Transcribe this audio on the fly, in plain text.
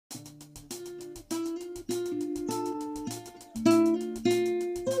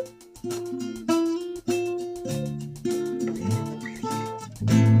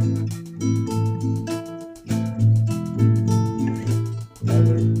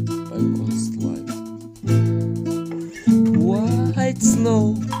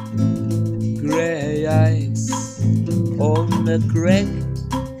a cracked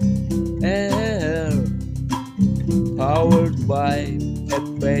air, powered by a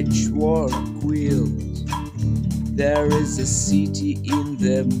patchwork quilt. There is a city in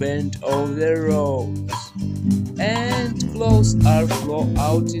the bend of the roads, and clothes are flow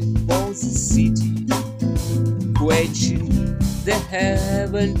out in both cities, quenching the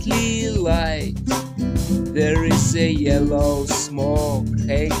heavenly light. There is a yellow smoke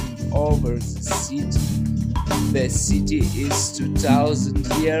hanging over the city. The city is 2,000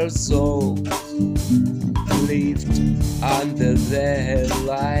 years old, lived under the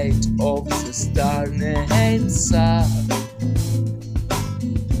light of the star named Sun.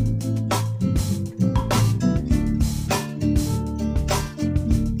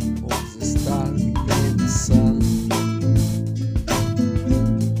 Of the star named Sun.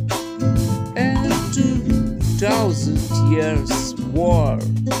 And 2,000 years war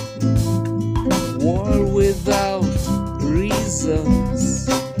without reasons.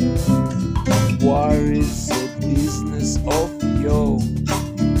 War is a business of yo,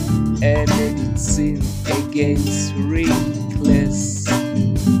 and medicine against reckless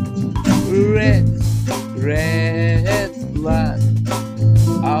red blood.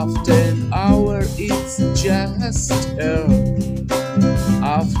 After an hour it's just earth.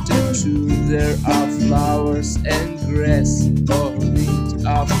 After two there are flowers and grass on it.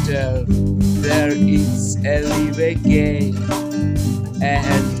 After there is a live again,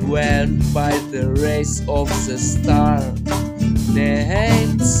 and when by the rays of the star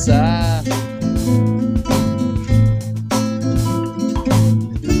named Sun.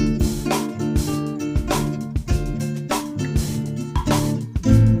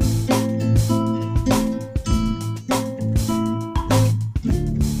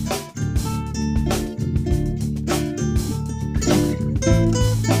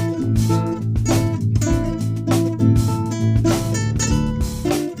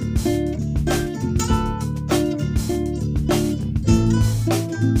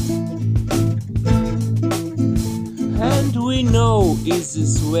 And we know is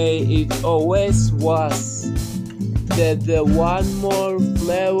this way it always was, that the one more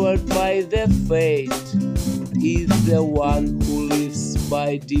flavored by the fate is the one who lives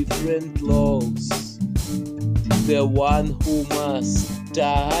by different laws, the one who must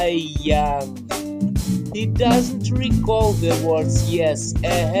die young. He doesn't recall the words yes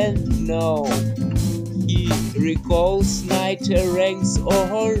and no. He recalls night ranks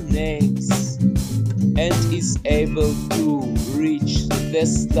or names, and is able to reach the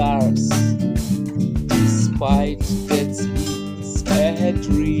stars, despite that it's a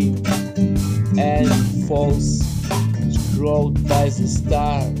dream and falls thrown by the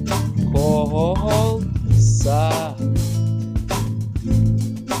star called Sun.